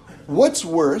 what's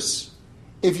worse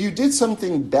if you did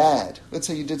something bad? Let's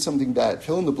say you did something bad,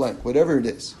 fill in the blank, whatever it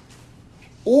is.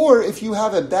 Or if you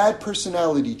have a bad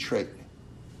personality trait.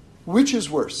 Which is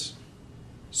worse?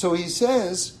 So he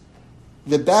says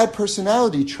the bad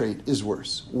personality trait is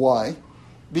worse. Why?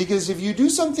 Because if you do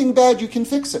something bad, you can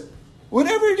fix it.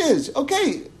 Whatever it is.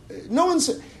 Okay, no one's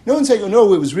saying, oh,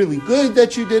 no, it was really good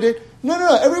that you did it.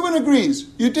 No, everyone agrees.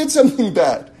 You did something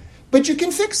bad. But you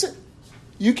can fix it.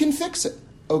 You can fix it,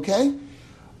 okay?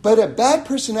 But a bad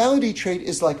personality trait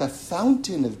is like a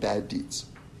fountain of bad deeds.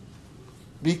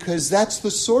 Because that's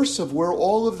the source of where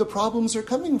all of the problems are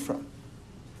coming from.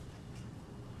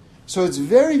 So it's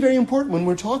very, very important when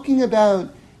we're talking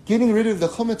about getting rid of the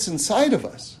chametz inside of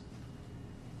us.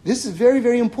 This is very,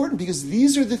 very important because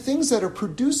these are the things that are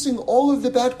producing all of the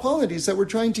bad qualities that we're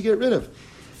trying to get rid of.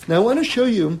 Now I want to show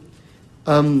you,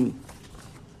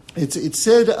 it's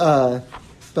said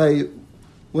by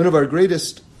one of our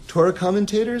greatest Torah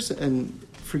commentators, and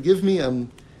forgive me, I'm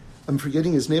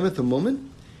forgetting his name at the moment,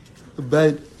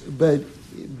 but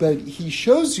he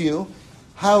shows you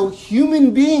how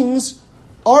human beings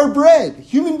are bread.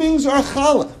 Human beings are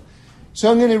challah. So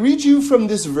I'm going to read you from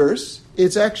this verse.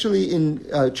 It's actually in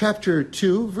chapter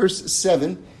 2, verse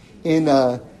 7 in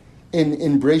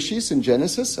Breshis, in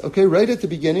Genesis, okay, right at the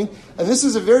beginning. And this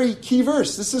is a very key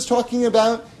verse. This is talking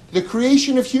about the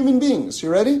creation of human beings. You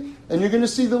ready? And you're going to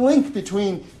see the link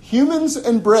between humans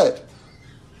and bread.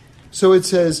 So it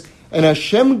says, and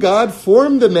Hashem God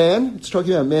formed the man. It's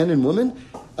talking about man and woman.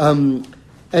 And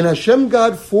Hashem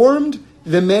God formed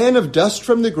the man of dust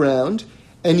from the ground,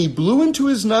 and he blew into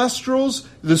his nostrils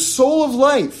the soul of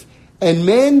life, and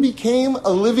man became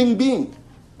a living being.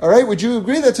 All right, would you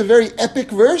agree that's a very epic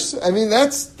verse? I mean,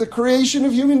 that's the creation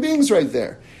of human beings right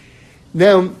there.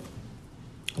 Now,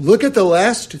 look at the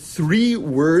last three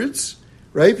words,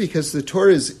 right? Because the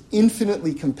Torah is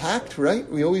infinitely compact, right?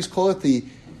 We always call it the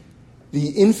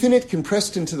infinite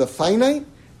compressed into the finite.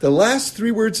 The last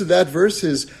three words of that verse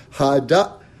is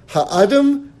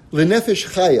ha'adam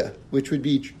Lenefesh chaya, which would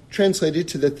be translated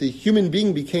to that the human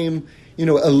being became,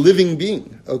 a living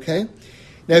being, okay?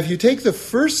 Now, if you take the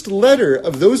first letter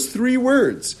of those three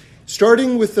words,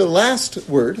 starting with the last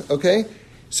word, okay?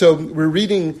 So we're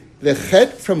reading the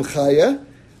chet from chaya,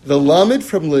 the lamed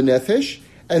from lenefesh,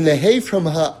 and the hey from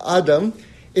ha'adam.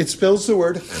 It spells the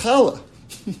word chala.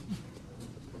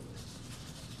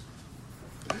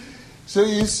 So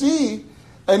you see,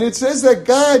 and it says that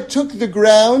God took the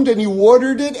ground and he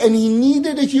watered it and he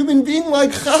kneaded a human being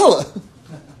like challah.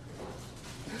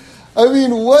 I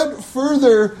mean, what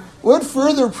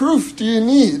further proof do you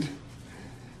need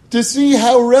to see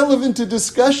how relevant a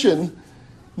discussion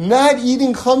not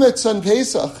eating chametz on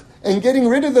Pesach and getting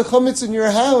rid of the chametz in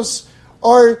your house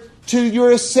are to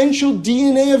your essential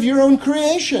DNA of your own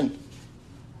creation?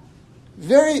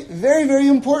 Very, very, very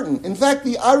important. In fact,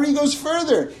 the Ari goes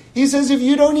further. He says if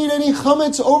you don't eat any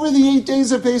chametz over the 8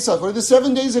 days of Pesach or the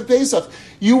 7 days of Pesach,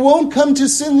 you won't come to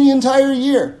sin the entire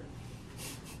year.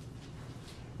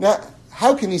 Now,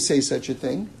 how can he say such a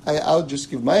thing? I'll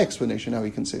just give my explanation how he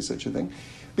can say such a thing.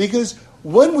 Because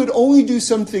one would only do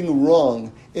something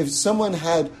wrong if someone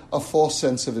had a false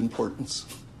sense of importance.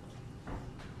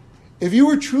 If you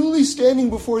were truly standing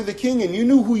before the king and you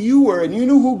knew who you were and you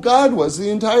knew who God was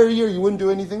the entire year, you wouldn't do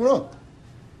anything wrong.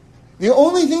 The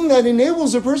only thing that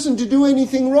enables a person to do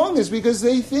anything wrong is because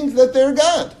they think that they're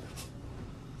God.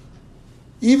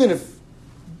 Even if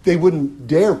they wouldn't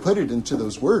dare put it into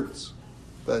those words.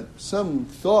 but some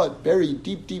thought buried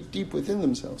deep, deep, deep within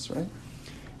themselves, right?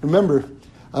 Remember,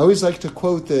 I always like to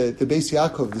quote the Beis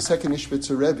Yaakov, the second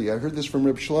Ishbitzer Rebbe. I heard this from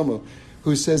Reb Shlomo,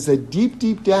 who says that deep,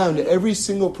 deep down, every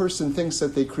single person thinks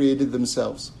that they created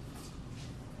themselves.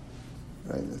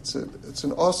 Right? It's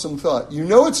an awesome thought. You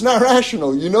know it's not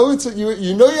rational. You know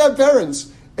you know you have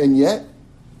parents, and yet,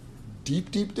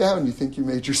 deep, deep down, you think you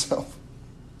made yourself.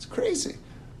 It's crazy.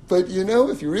 But,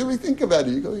 if you really think about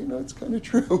it, you go, it's kind of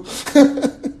true.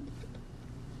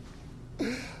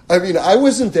 I mean, I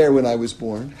wasn't there when I was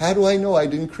born. How do I know I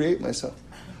didn't create myself?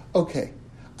 Okay,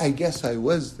 I guess I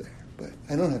was there, but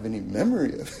I don't have any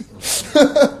memory of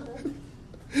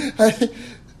it.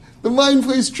 The mind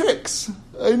plays tricks.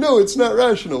 I know it's not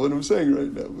rational what I'm saying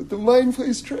right now, but the mind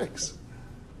plays tricks.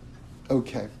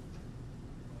 Okay.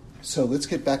 So let's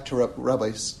get back to what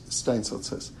Rabbi Steinsaltz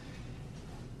says.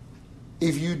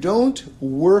 If you don't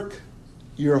work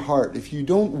your heart, if you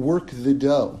don't work the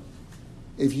dough,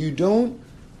 if you don't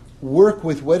work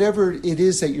with whatever it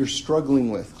is that you're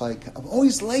struggling with, like, I'm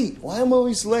always late. Why am I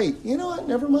always late? You know what?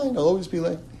 Never mind. I'll always be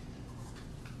late.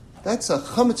 That's a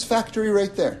chametz factory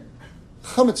right there.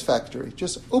 Chametz factory.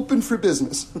 Just open for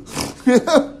business.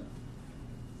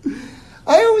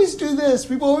 I always do this.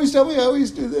 People always tell me I always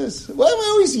do this. Why am I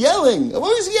always yelling? I'm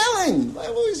always yelling.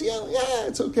 I'm always yelling. Yeah,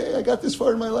 it's okay. I got this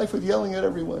far in my life with yelling at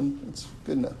everyone. It's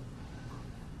good enough.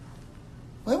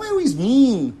 Why am I always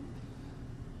mean?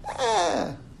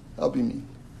 I'll be mean.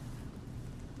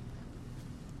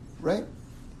 Right?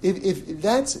 If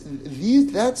that's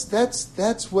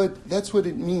what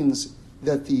it means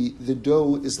that the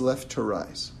dough is left to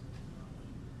rise.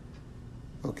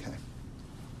 Okay.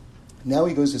 Now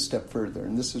he goes a step further,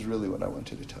 and this is really what I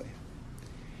wanted to tell you.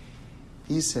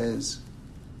 He says,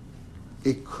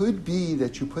 it could be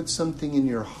that you put something in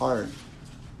your heart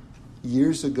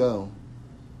years ago,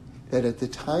 that at the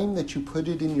time that you put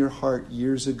it in your heart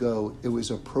years ago, it was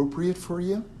appropriate for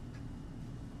you,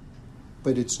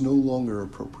 but it's no longer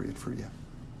appropriate for you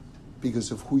because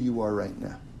of who you are right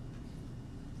now.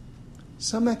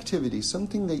 Some activity,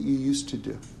 something that you used to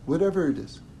do, whatever it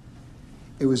is,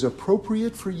 it was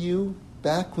appropriate for you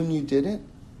back when you did it,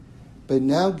 but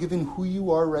now given who you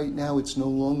are right now, it's no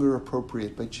longer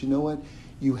appropriate. But you know what?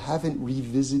 You haven't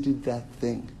revisited that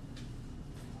thing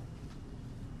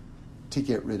to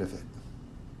get rid of it.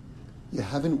 You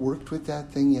haven't worked with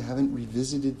that thing. You haven't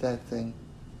revisited that thing.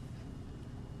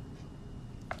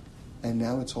 And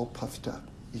now it's all puffed up.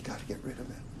 You got to get rid of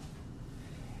it.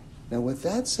 Now what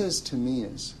that says to me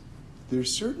is,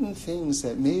 there's certain things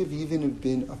that may have even have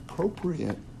been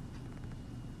appropriate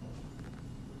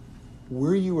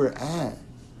where you were at,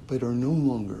 but are no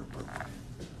longer appropriate.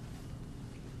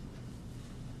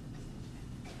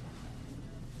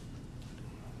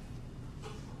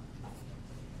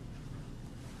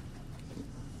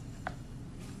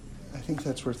 I think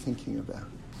that's worth thinking about.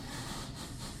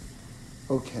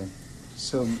 Okay,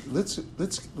 so let's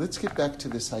get back to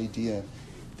this idea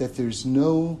that there's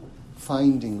no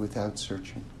finding without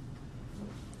searching.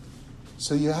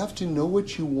 So you have to know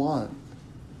what you want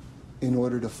in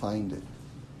order to find it.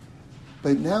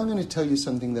 But now I'm going to tell you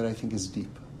something that I think is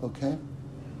deep, okay?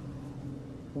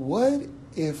 What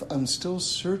if I'm still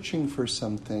searching for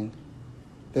something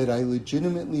that I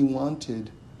legitimately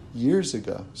wanted years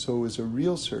ago? So it was a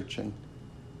real searching.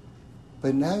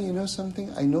 But now, you know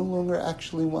something? I no longer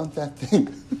actually want that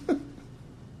thing.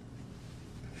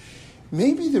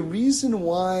 Maybe the reason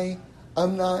why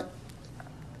I'm not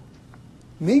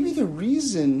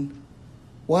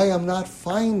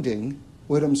finding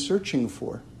what I'm searching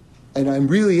for, and I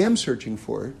really am searching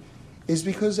for it, is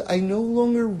because I no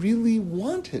longer really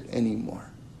want it anymore.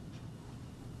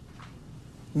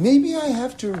 Maybe I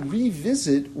have to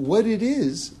revisit what it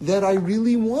is that I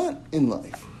really want in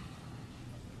life.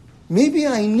 Maybe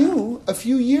I knew a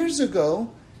few years ago,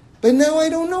 but now I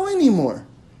don't know anymore.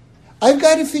 I've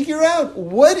got to figure out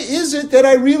what is it that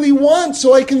I really want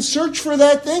so I can search for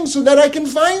that thing so that I can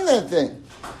find that thing.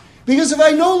 Because if I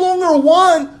no longer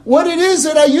want what it is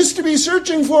that I used to be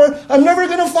searching for, I'm never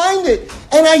going to find it.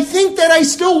 And I think that I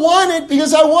still want it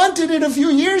because I wanted it a few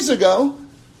years ago,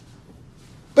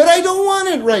 but I don't want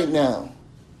it right now.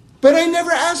 But I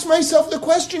never asked myself the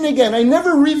question again. I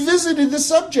never revisited the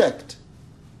subject.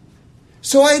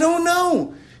 So I don't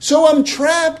know. So I'm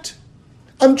trapped.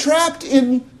 I'm trapped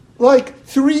in, like,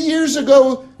 3 years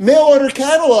ago mail order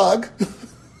catalog.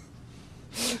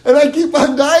 And I keep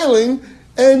on dialing,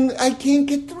 and I can't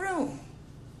get through.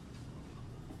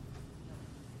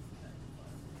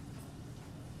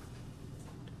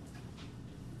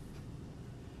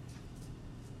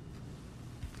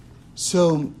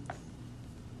 So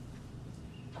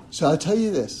I'll tell you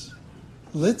this.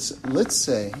 let's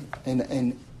say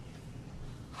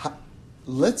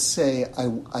let's say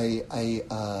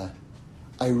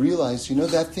I realize,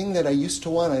 that thing that I used to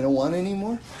want, I don't want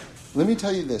anymore. Let me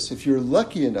tell you this: if you're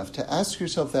lucky enough to ask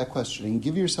yourself that question and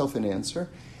give yourself an answer,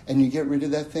 and you get rid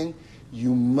of that thing,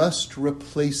 you must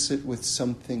replace it with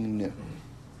something new.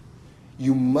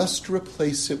 You must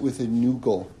replace it with a new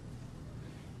goal.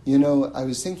 I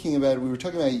was thinking about it, we were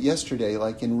talking about it yesterday,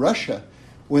 like in Russia,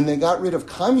 when they got rid of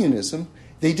communism,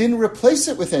 they didn't replace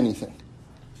it with anything.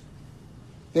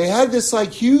 They had this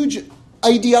huge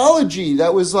ideology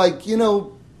that was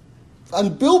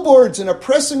on billboards and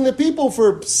oppressing the people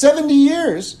for 70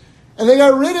 years, and they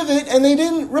got rid of it and they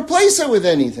didn't replace it with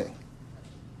anything.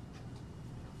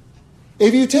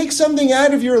 If you take something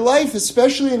out of your life,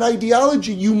 especially an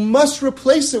ideology, you must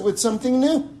replace it with something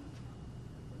new.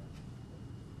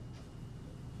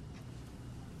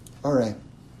 All right.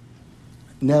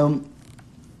 Now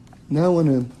I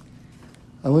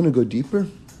want to go deeper.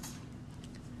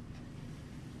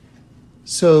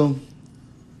 So,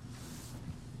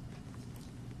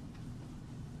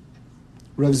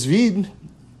 Rav Zvid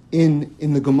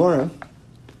in the Gemara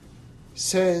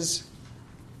says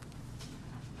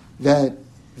that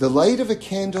the light of a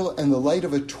candle and the light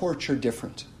of a torch are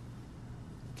different.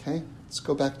 Okay? Let's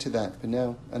go back to that, but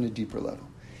now on a deeper level.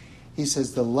 He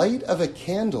says the light of a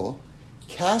candle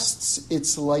casts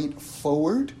its light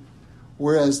forward,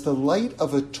 whereas the light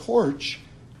of a torch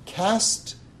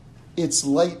casts its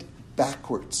light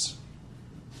backwards.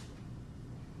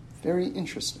 Very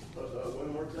interesting.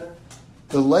 One more time.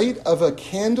 The light of a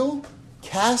candle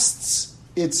casts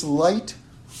its light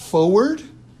forward,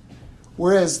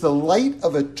 whereas the light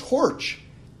of a torch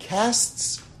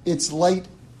casts its light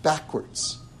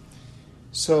backwards.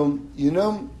 So,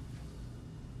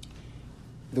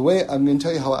 the way I'm going to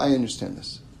tell you how I understand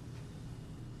this.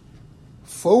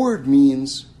 Forward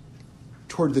means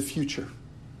toward the future.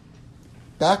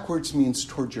 Backwards means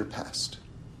toward your past.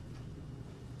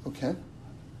 Okay?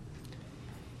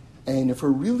 And if we're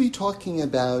really talking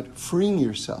about freeing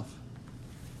yourself,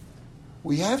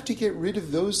 we have to get rid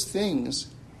of those things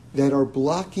that are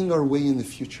blocking our way in the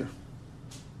future.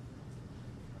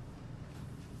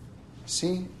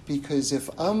 See? Because if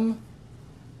I'm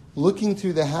looking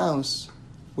through the house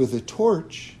with a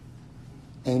torch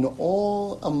and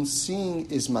all I'm seeing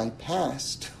is my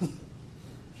past,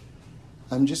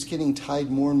 I'm just getting tied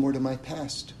more and more to my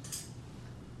past.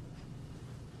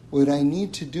 What I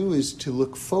need to do is to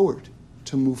look forward,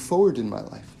 to move forward in my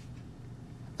life.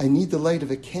 I need the light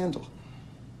of a candle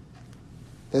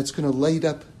that's going to light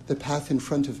up the path in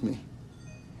front of me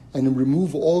and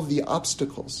remove all of the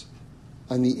obstacles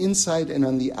on the inside and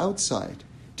on the outside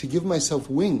to give myself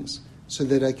wings so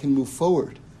that I can move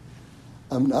forward.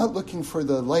 I'm not looking for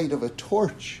the light of a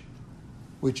torch,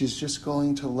 which is just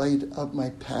going to light up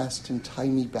my past and tie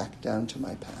me back down to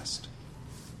my past.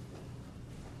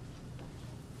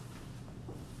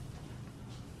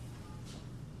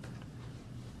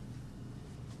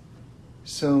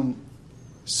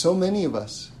 So many of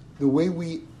us, the way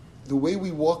we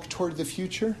walk toward the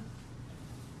future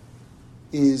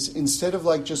is, instead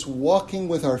of just walking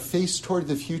with our face toward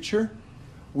the future,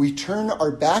 we turn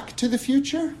our back to the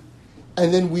future,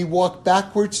 and then we walk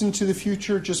backwards into the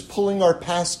future, just pulling our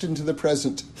past into the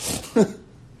present.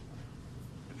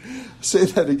 Say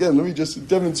that again. Let me just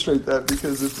demonstrate that,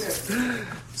 because it's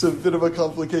a bit of a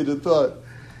complicated thought.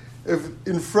 If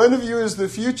in front of you is the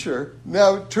future,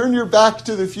 now turn your back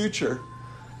to the future.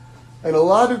 And a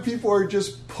lot of people are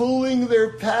just pulling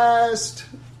their past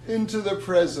into the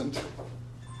present.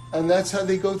 And that's how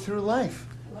they go through life.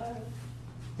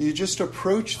 You just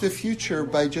approach the future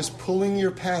by just pulling your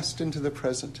past into the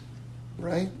present,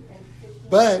 right?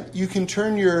 But you can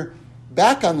turn your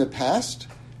back on the past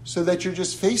so that you're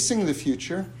just facing the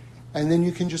future, and then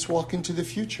you can just walk into the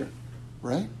future,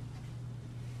 right?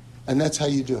 And that's how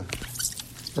you do it.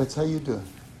 That's how you do it,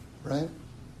 right?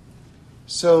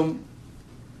 So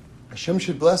Hashem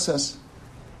should bless us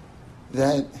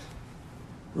that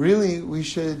really we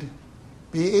should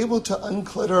be able to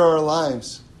unclutter our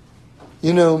lives.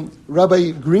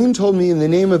 Rabbi Green told me in the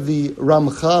name of the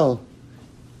Ramchal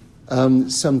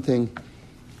something,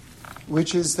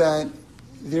 which is that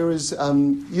there is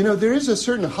a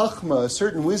certain chachma, a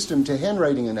certain wisdom to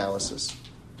handwriting analysis.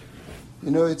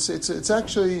 It's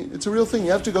actually a real thing.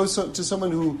 You have to go to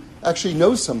someone who actually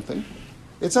knows something.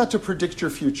 It's not to predict your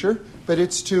future, but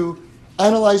it's to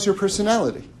analyze your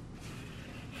personality.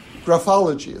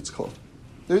 Graphology, it's called.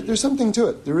 There's something to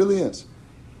it. There really is.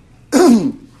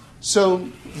 So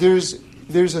there's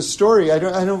a story. I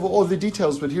don't know all the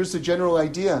details, but here's the general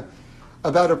idea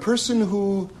about a person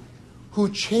who who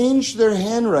changed their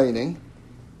handwriting,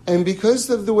 and because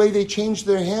of the way they changed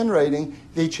their handwriting,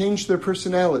 they changed their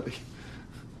personality.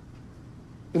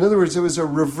 In other words, it was a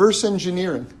reverse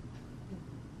engineering.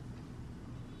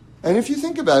 And if you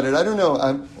think about it, I don't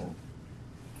know,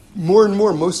 more and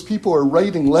more, most people are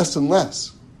writing less and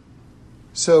less.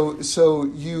 So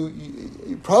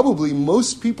you probably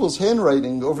most people's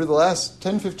handwriting over the last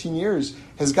 10, 15 years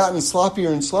has gotten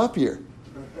sloppier and sloppier.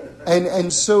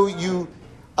 And so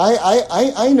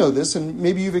I know this, and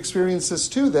maybe you've experienced this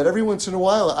too, that every once in a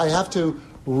while I have to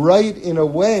write in a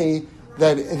way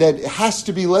that has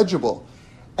to be legible.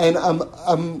 And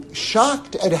I'm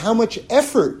shocked at how much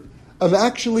effort I'm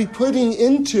actually putting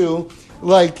into,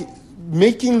 like,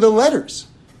 making the letters,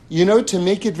 to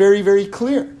make it very, very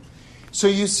clear. So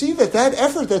you see that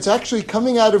effort that's actually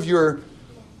coming out of your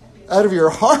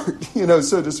heart,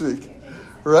 so to speak,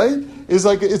 right? Is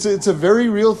like it's a very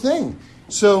real thing.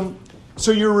 So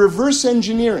you're reverse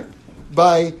engineering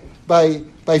by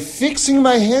fixing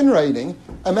my handwriting.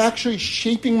 I'm actually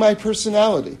shaping my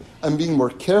personality. I'm being more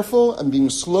careful. I'm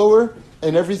being slower,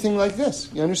 and everything like this.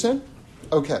 You understand?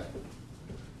 Okay.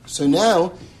 So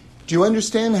now, do you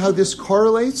understand how this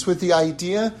correlates with the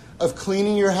idea of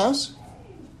cleaning your house?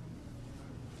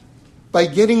 By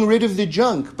getting rid of the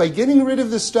junk, by getting rid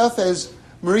of the stuff, as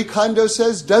Marie Kondo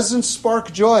says, doesn't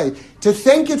spark joy. To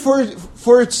thank it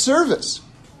for its service,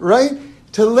 right?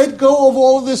 To let go of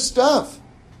all this stuff.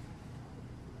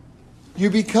 You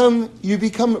become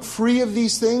free of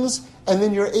these things, and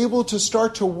then you're able to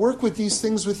start to work with these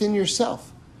things within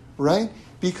yourself, right?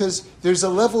 Because there's a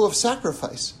level of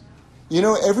sacrifice.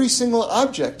 Every single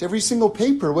object, every single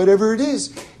paper, whatever it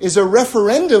is a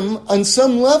referendum on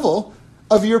some level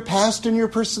of your past and your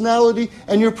personality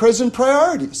and your present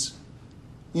priorities.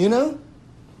 And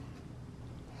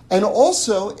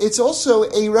also, it's also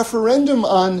a referendum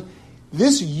on,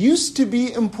 this used to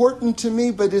be important to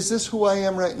me, but is this who I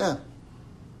am right now?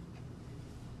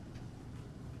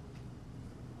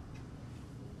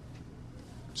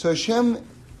 So Hashem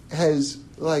has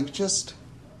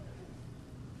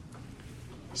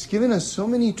He's given us so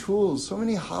many tools, so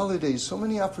many holidays, so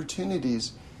many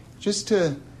opportunities just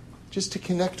to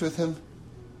connect with Him,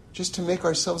 just to make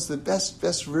ourselves the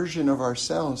best version of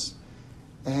ourselves.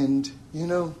 And,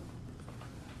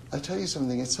 I'll tell you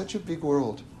something, it's such a big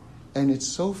world, and it's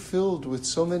so filled with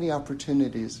so many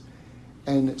opportunities,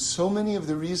 and so many of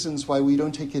the reasons why we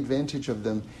don't take advantage of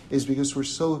them is because we're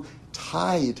so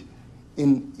tied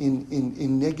in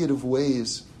negative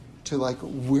ways to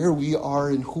where we are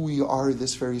and who we are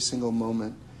this very single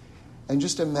moment. And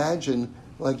just imagine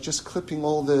just clipping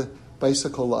all the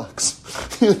bicycle locks,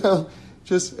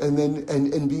 just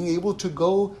and being able to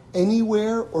go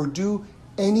anywhere or do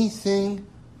anything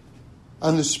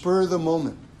on the spur of the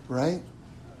moment, right?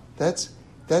 That's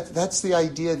the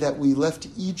idea that we left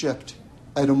Egypt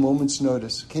at a moment's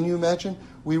notice. Can you imagine?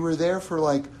 We were there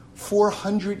for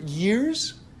 400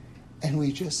 years, and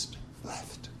we just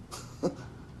left.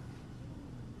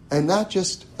 And not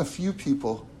just a few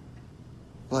people,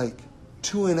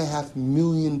 2.5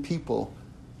 million people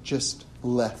just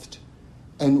left.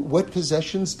 And what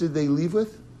possessions did they leave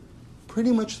with?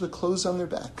 Pretty much the clothes on their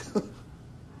back.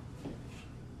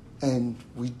 And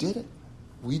we did it.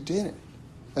 We did it.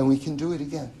 And we can do it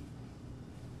again.